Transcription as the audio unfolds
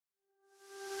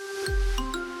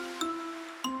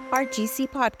RGC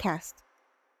Podcast.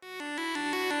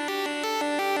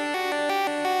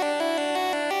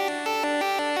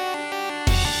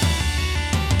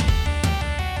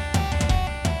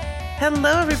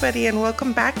 Hello, everybody, and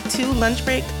welcome back to Lunch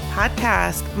Break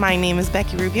Podcast. My name is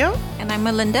Becky Rubio. And I'm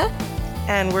Melinda.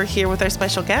 And we're here with our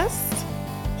special guest,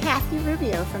 Cathy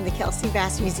Rubio from the Kelsey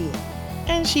Bass Museum.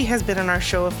 And she has been on our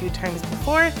show a few times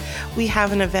before. We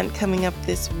have an event coming up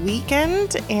this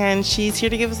weekend, and she's here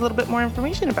to give us a little bit more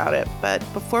information about it. But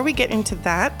before we get into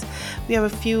that, we have a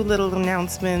few little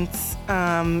announcements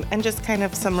and just kind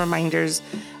of some reminders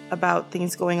about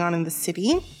things going on in the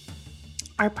city.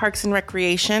 Our Parks and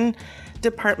Recreation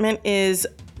Department is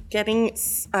getting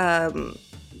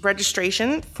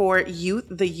registration for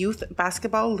the Youth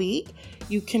Basketball League.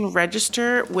 You can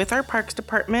register with our Parks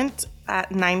Department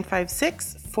at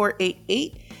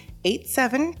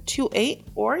 956-488-8728,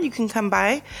 or you can come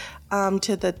by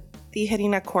to the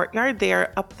Tijerina Courtyard. They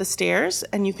are up the stairs,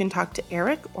 and you can talk to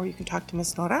Eric or you can talk to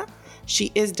Miss Nora. She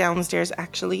is downstairs,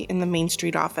 actually, in the Main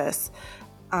Street office.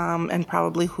 And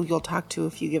probably who you'll talk to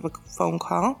if you give a phone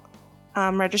call.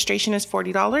 Registration is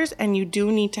 $40, and you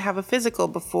do need to have a physical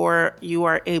before you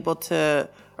are able to,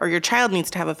 or your child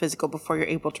needs to have a physical before you're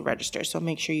able to register. So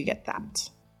make sure you get that.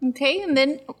 Okay, and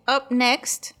then up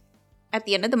next, at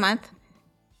the end of the month,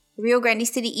 Rio Grande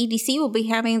City EDC will be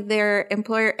having their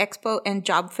Employer Expo and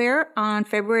Job Fair on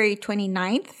February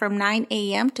 29th from 9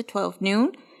 a.m. to 12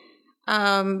 noon.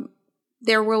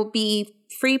 There will be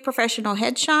free professional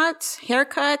headshots,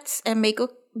 haircuts, and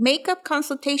makeup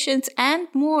consultations, and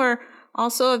more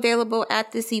also available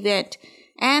at this event.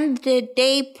 And the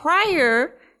day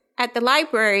prior at the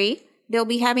library, they'll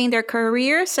be having their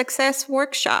career success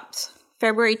workshops,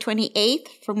 February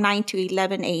 28th from 9 to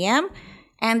 11 a.m.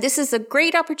 And this is a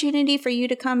great opportunity for you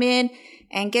to come in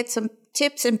and get some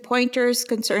tips and pointers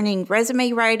concerning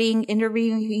resume writing,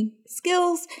 interviewing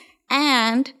skills,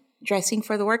 and dressing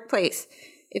for the workplace.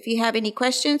 If you have any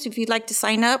questions, if you'd like to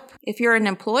sign up, if you're an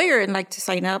employer and like to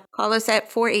sign up, call us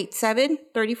at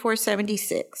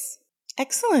 487-3476.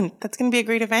 Excellent. That's going to be a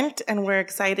great event, and we're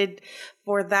excited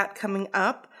for that coming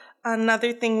up.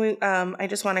 Another thing I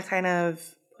just want to kind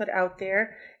of put out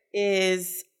there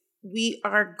is we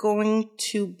are going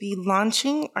to be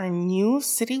launching our new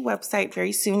city website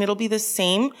very soon. It'll be the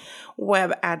same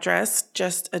web address,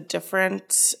 just a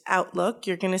different outlook.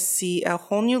 You're going to see a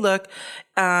whole new look.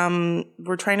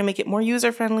 We're trying to make it more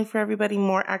user-friendly for everybody,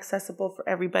 more accessible for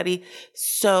everybody.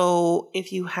 So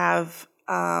if you have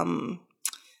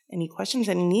any questions,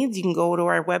 any needs, you can go to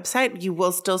our website. You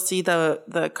will still see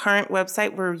the current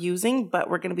website we're using, but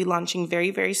we're going to be launching very,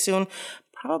 very soon,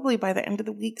 probably by the end of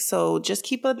the week. So just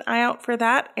keep an eye out for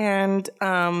that and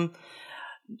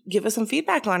give us some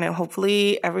feedback on it.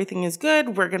 Hopefully everything is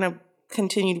good. We're going to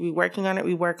continue to be working on it.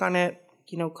 We work on it,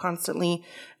 constantly,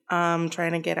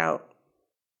 trying to get out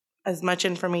as much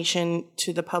information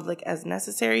to the public as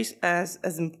necessary, as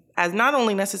not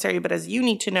only necessary, but as you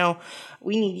need to know,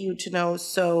 we need you to know.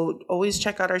 So always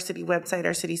check out our city website,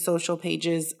 our city social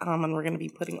pages, and we're going to be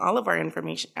putting all of our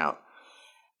information out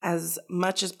as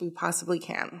much as we possibly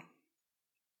can.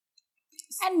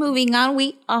 And moving on,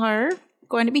 we are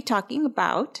going to be talking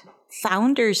about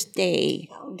Founders Day.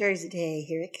 Founders Day,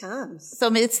 here it comes.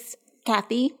 So Miss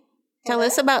Cathy, tell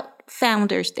us about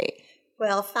Founders Day.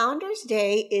 Well, Founders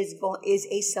Day is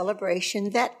a celebration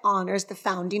that honors the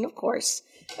founding, of course,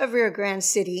 of Rio Grande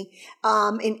City in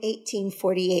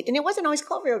 1848. And it wasn't always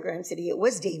called Rio Grande City. It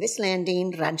was Davis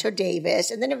Landing, Rancho Davis,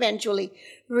 and then eventually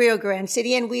Rio Grande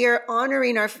City. And we are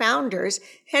honoring our founders,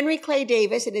 Henry Clay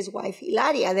Davis and his wife,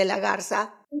 Hilaria de la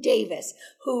Garza Davis,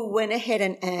 who went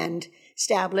ahead and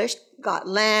got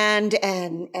land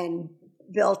and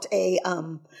built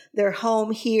their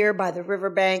home here by the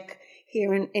riverbank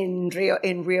here in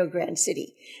Rio Grande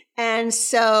City. And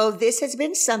so this has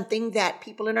been something that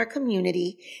people in our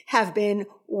community have been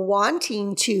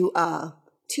wanting to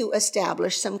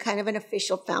establish some kind of an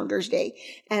official Founders Day.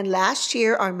 And last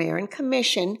year, our mayor and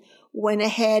commission went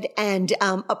ahead and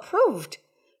approved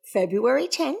February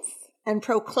 10th and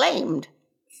proclaimed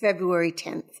February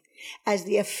 10th as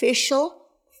the official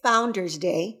Founders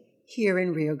Day here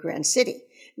in Rio Grande City.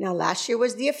 Now, last year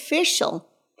was the official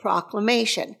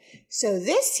proclamation. So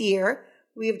this year,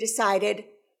 we've decided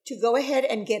to go ahead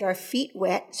and get our feet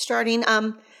wet, starting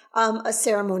a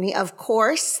ceremony. Of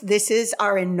course, this is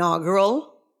our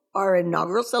inaugural our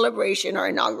inaugural celebration, our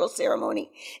inaugural ceremony.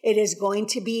 It is going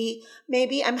to be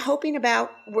maybe, I'm hoping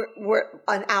we're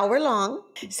an hour long.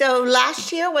 So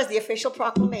last year was the official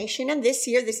proclamation, and this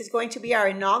year this is going to be our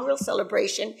inaugural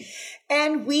celebration.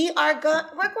 And we're going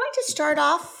to start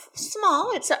off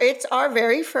small. It's our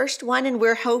very first one, and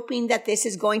we're hoping that this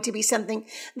is going to be something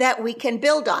that we can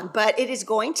build on. But it is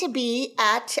going to be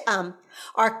at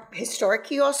our historic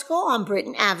Quiosco on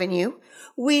Britton Avenue.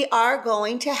 We are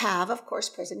going to have, of course,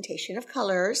 presentation of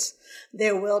colors.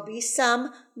 There will be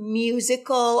some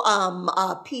musical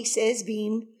pieces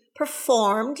being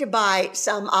performed by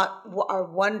our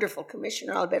wonderful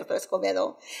commissioner, Alberto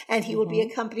Escobedo, and he will be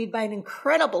accompanied by an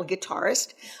incredible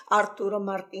guitarist, Arturo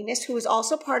Martinez, who is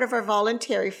also part of our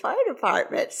voluntary fire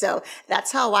department. So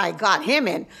that's how I got him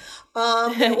in.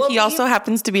 He also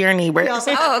happens to be our neighbor.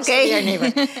 Okay. Our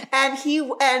neighbor.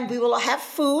 And we will have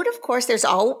food. Of course,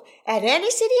 at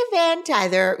any city event,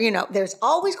 there's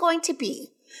always going to be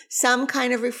some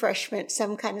kind of refreshment,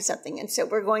 some kind of something. And so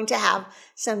we're going to have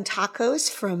some tacos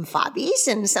from Fabi's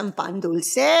and some pan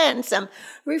dulce and some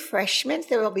refreshments.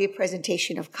 There will be a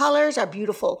presentation of colors. Our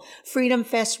beautiful Freedom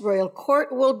Fest Royal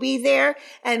Court will be there.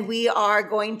 And we are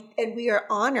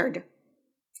honored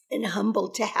and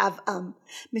humbled to have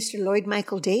Mr. Lloyd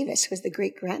Michael Davis, who was the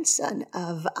great-grandson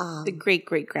of... the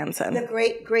great-great-grandson. The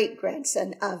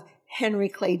great-great-grandson of Henry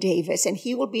Clay Davis. And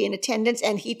he will be in attendance.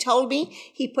 And he told me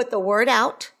he put the word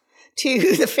out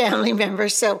to the family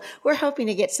members. So we're hoping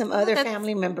to get some other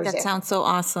family members there. That sounds so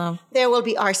awesome. There will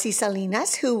be R.C.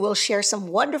 Salinas, who will share some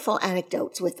wonderful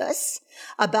anecdotes with us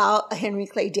about Henry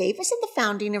Clay Davis and the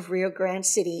founding of Rio Grande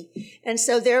City. And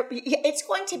so it's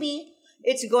going to be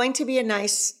a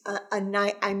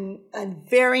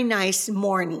very nice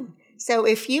morning. So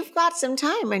if you've got some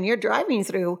time and you're driving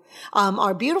through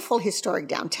our beautiful historic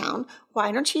downtown,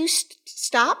 why don't you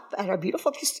stop at our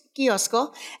beautiful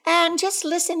Quiosco and just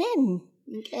listen in,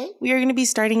 okay? We are going to be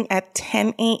starting at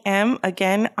 10 a.m.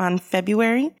 again on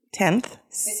February 10th.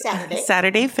 This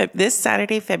Saturday. This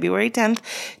Saturday, February 10th,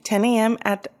 10 a.m.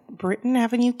 at Britton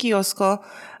Avenue Quiosco.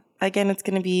 Again, it's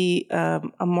going to be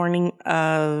a morning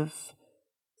of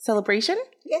celebration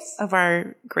of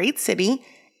our great city,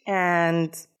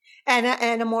 and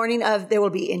a morning of, there will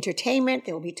be entertainment,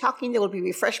 there will be talking, there will be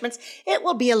refreshments. It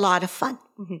will be a lot of fun.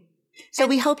 Mm-hmm. So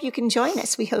we hope you can join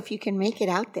us. We hope you can make it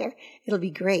out there. It'll be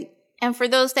great. And for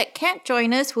those that can't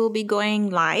join us, we'll be going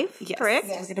live, correct?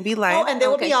 Yes, we're going to be live. Oh, and there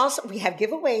will be also, we have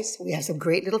giveaways. We have some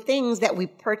great little things that we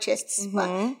purchased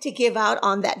to give out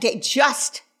on that day,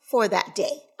 just for that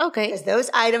day. Okay. Because those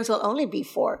items will only be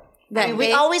for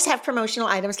we always have promotional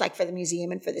items like for the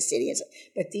museum and for the city,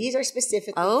 but these are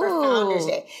specifically for Founders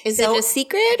Day. Is it a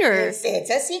secret or? It's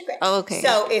a secret. Oh, okay.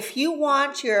 So if you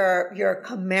want your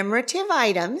commemorative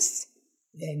items,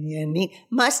 then you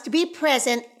must be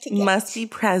present to get. Must be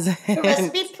present. You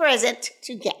must be present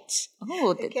to get. Oh,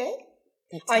 okay.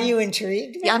 Are you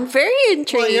intrigued? Yeah, I'm very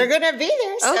intrigued. Well, you're going to be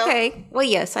there. So. Okay. Well,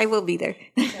 yes, I will be there.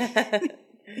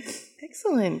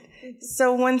 Excellent.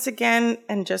 So once again,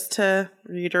 and just to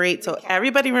reiterate, so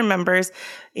everybody remembers,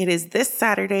 it is this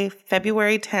Saturday,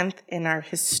 February 10th, in our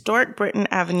historic Britton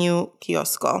Avenue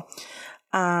Quiosco.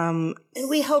 And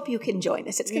we hope you can join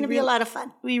us. It's going to be a lot of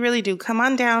fun. We really do. Come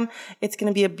on down. It's going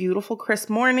to be a beautiful, crisp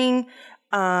morning.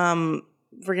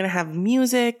 We're going to have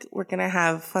music. We're going to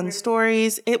have fun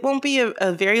stories. It won't be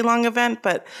a very long event,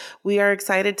 but we are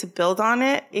excited to build on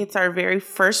it. It's our very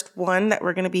first one that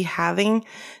we're going to be having.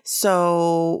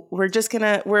 So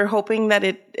we're hoping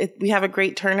that we have a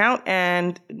great turnout,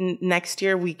 and next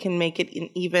year we can make it an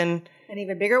even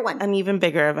bigger one. An even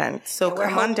bigger event. So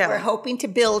come on down. We're hoping to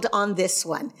build on this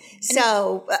one.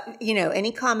 So,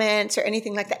 any comments or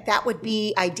anything like that, that would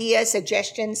be ideas,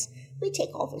 suggestions. We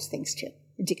take all those things too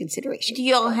into consideration. Do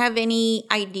you all have any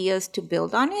ideas to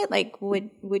build on it? Like, what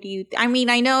do you? I mean,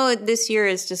 I know this year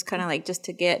is just kind of like just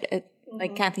to get,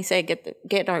 like Cathy said,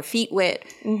 get our feet wet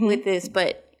with this.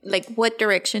 But like, what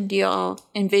direction do y'all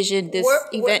envision this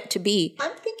event to be?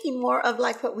 I'm thinking more of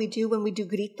like what we do when we do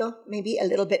Grito. Maybe a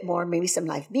little bit more. Maybe some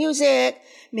live music.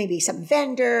 Maybe some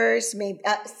vendors. Maybe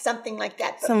something like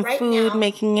that. But some food,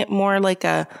 making it more like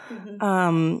a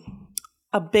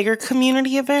bigger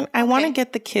community event. I want to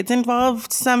get the kids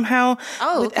involved somehow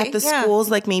at the schools,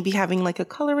 like maybe having like a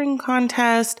coloring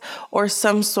contest or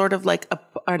some sort of like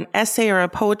an essay or a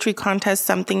poetry contest,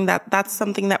 that's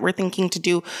something that we're thinking to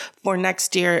do for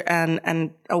next year,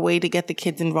 and a way to get the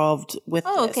kids involved with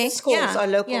schools, our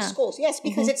local schools. Yes,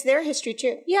 because it's their history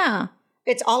too. Yeah.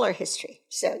 It's all our history.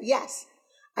 So yes.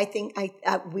 I think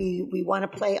we want to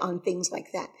play on things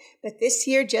like that. But this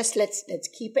year, just let's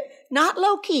keep it not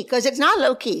low key, because it's not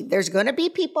low key. There's going to be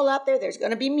people out there. There's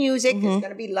going to be music. There's going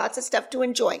to be lots of stuff to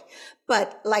enjoy.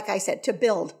 But like I said, to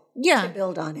build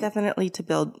on it. Definitely to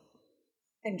build.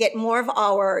 And get more of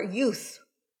our youth,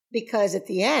 because at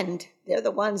the end, they're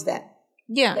the ones that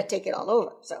take it all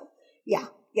over. So yeah,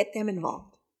 get them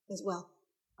involved as well.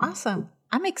 Awesome.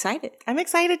 I'm excited. I'm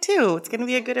excited too. It's going to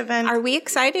be a good event. Are we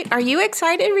excited? Are you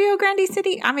excited, Rio Grande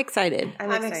City? I'm excited.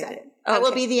 I'm excited. Okay. I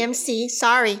will be the MC.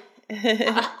 Sorry.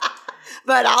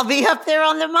 But I'll be up there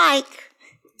on the mic.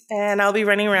 And I'll be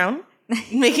running around,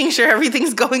 making sure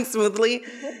everything's going smoothly.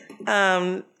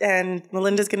 And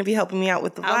Melinda's going to be helping me out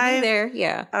with the live. I'll be there,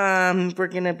 yeah. We're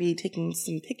going to be taking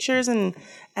some pictures, and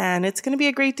it's going to be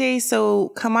a great day. So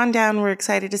come on down. We're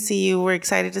excited to see you. We're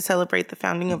excited to celebrate the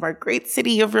founding of our great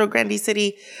city of Rio Grande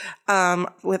City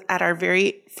at our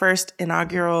very first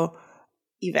inaugural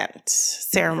event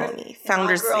ceremony,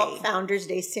 Founders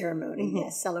Day ceremony,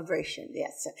 yes, celebration,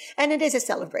 yes. And it is a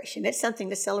celebration. It's something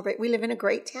to celebrate. We live in a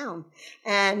great town.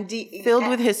 And filled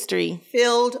with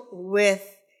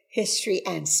history.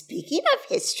 And speaking of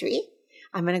history,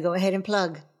 I'm going to go ahead and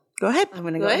plug. Go ahead. I'm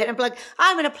going to go ahead and plug.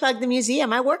 I'm going to plug the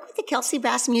museum. I work with the Kelsey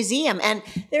Bass Museum, and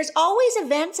there's always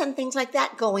events and things like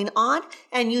that going on.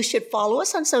 And you should follow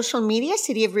us on social media,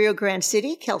 City of Rio Grande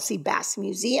City, Kelsey Bass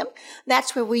Museum.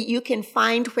 That's where you can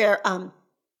find where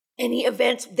any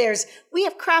events. We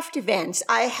have craft events.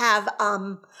 I have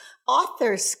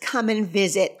authors come and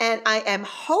visit, and I am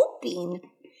hoping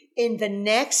in the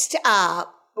next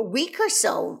week or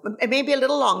so, maybe a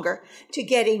little longer, to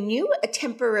get a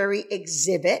temporary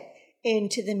exhibit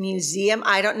into the museum.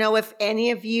 I don't know if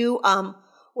any of you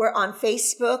were on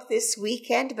Facebook this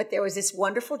weekend, but there was this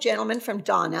wonderful gentleman from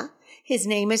Donna. His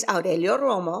name is Aurelio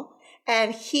Romo,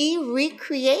 and he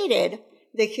recreated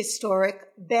the historic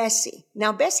Bessie.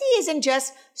 Now, Bessie isn't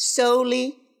just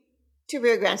solely to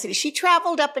Rio Grande City. She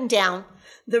traveled up and down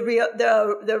the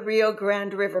Rio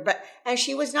Grande River, and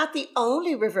she was not the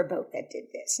only riverboat that did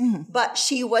this, but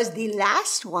she was the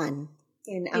last one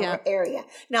in our area.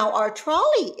 Now, our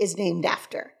trolley is named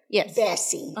after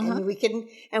Bessie,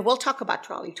 and we'll talk about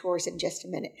trolley tours in just a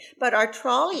minute. But our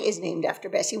trolley is named after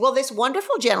Bessie. Well, this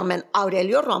wonderful gentleman,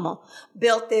 Aurelio Romo,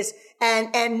 built this,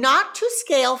 and not to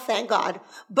scale, thank God,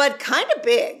 but kind of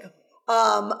big.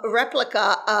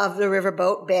 Replica of the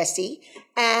riverboat Bessie,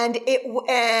 and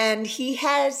he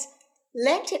has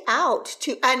lent it out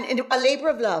to and a labor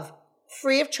of love,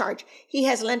 free of charge. He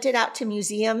has lent it out to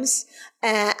museums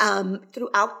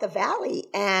throughout the valley,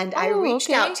 and I reached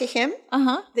out to him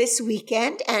this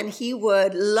weekend, and he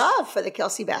would love for the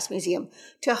Kelsey Bass Museum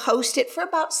to host it for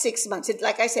about 6 months.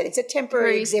 Like I said, it's a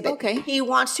temporary exhibit. Okay. He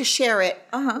wants to share it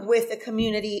with the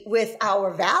community, with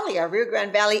our valley, our Rio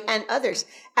Grande Valley, and others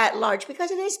at large,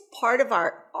 because it is part of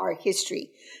our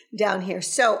history down here.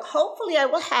 So hopefully I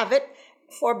will have it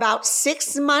for about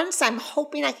 6 months. I'm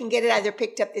hoping I can get it either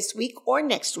picked up this week or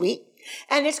next week.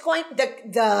 And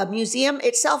the museum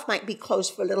itself might be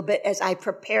closed for a little bit as I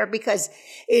prepare, because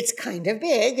it's kind of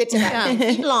big. It's about 9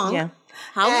 feet long. Yeah.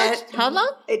 How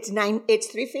long? It's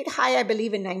 3 feet high, I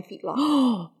believe, and 9 feet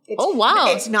long. Oh, wow.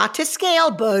 It's not to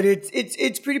scale, but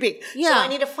it's pretty big. Yeah. So I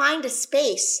need to find a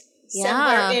space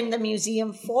somewhere in the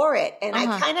museum for it. And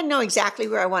I kind of know exactly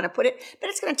where I want to put it, but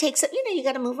it's going to take some, you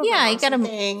got to move around. Yeah, you got to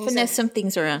finesse some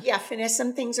things around. Yeah, finesse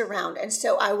some things around. And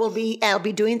so I'll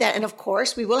be doing that. And of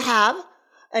course, we will have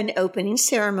an opening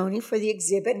ceremony for the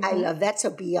exhibit. I love that. So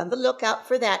be on the lookout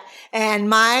for that. And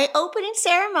my opening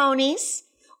ceremonies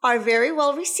are very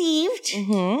well received.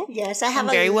 Yes, I have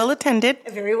very well attended.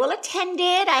 Very well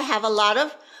attended. I have a lot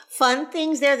of fun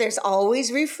things there. There's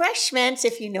always refreshments,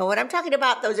 if you know what I'm talking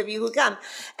about, those of you who come.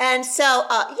 And so,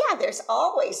 there's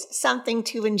always something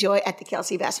to enjoy at the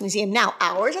Kelsey Bass Museum. Now,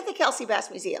 hours at the Kelsey Bass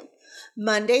Museum,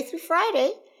 Monday through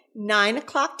Friday, 9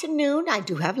 o'clock to noon. I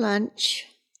do have lunch.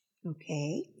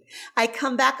 Okay. I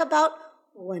come back about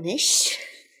 1-ish.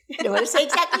 I don't want to say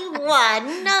exactly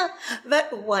 1,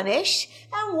 but 1-ish,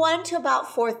 and 1 to about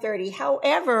 4:30.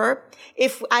 However,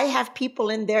 if I have people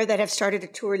in there that have started a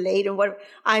tour late and whatever,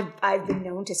 I've been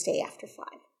known to stay after 5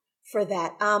 for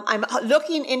that. I'm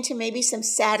looking into maybe some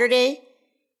Saturday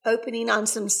opening on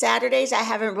some Saturdays. I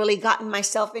haven't really gotten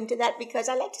myself into that because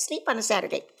I like to sleep on a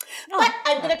Saturday. But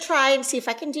I'm going to try and see if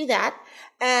I can do that.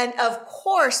 And of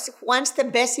course, once the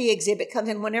Bessie exhibit comes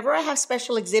in, whenever I have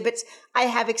special exhibits, I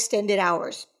have extended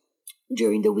hours.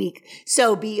 during the week.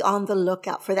 So be on the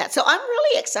lookout for that. So I'm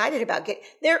really excited about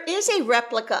there is a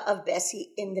replica of Bessie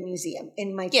in the museum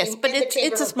but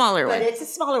it's a smaller one. But it's a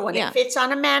smaller one. Yeah. It fits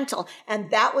on a mantle.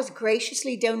 And that was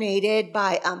graciously donated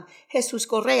by Jesus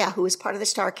Correa, who is part of the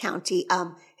Starr County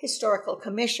Historical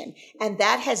Commission. And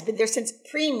that has been there since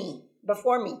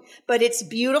before me. But it's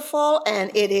beautiful,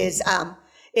 and it is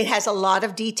it has a lot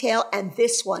of detail, and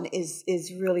this one is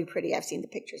really pretty. I've seen the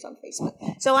pictures on Facebook.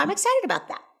 So I'm excited about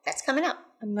that. That's coming up.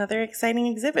 Another exciting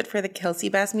exhibit for the Kelsey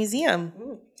Bass Museum.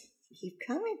 Keep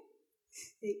coming.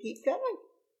 They keep coming.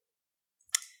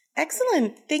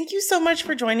 Excellent. Thank you so much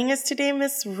for joining us today,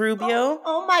 Miss Rubio.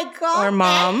 Oh my God. Our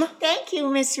mom. Thank you,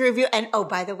 Miss Rubio. And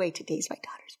by the way, today's my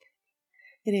daughter's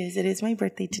birthday. It is my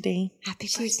birthday today. Happy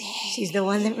birthday. She's the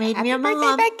one that made me a Happy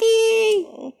mom. birthday, Becky.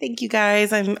 Oh, thank you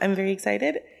guys. I'm very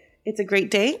excited. It's a great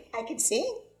day. I can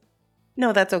sing.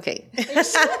 No, that's okay.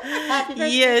 Happy birthday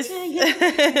Yes. to you.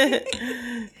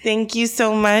 Thank you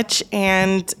so much.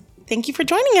 And thank you for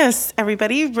joining us,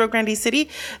 everybody. Rio Grande City.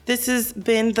 This has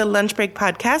been the Lunch Break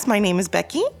Podcast. My name is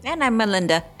Becky. And I'm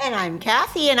Melinda. And I'm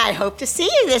Cathy, and I hope to see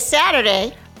you this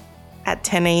Saturday At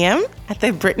 10 a.m. at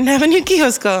the Britton Avenue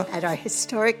Quiosco. at our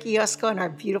historic Quiosco in our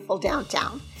beautiful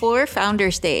downtown. For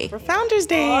Founders Day. For Founders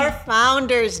Day. For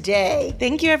Founders Day.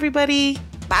 Thank you, everybody.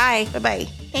 Bye. Bye-bye.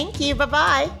 Thank you.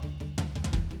 Bye-bye.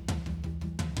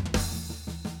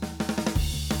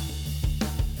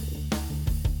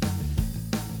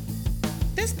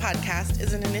 This podcast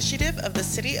is an initiative of the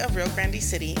City of Rio Grande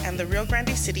City and the Rio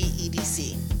Grande City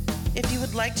EDC. If you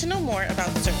would like to know more about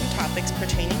certain topics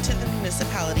pertaining to the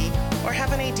municipality or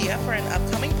have an idea for an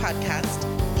upcoming podcast,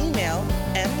 email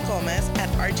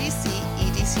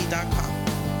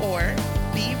mgomez@rgcedc.com or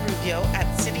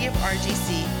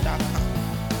brubio@cityofrgc.com.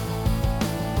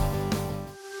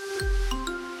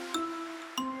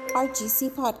 RGC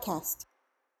Podcast.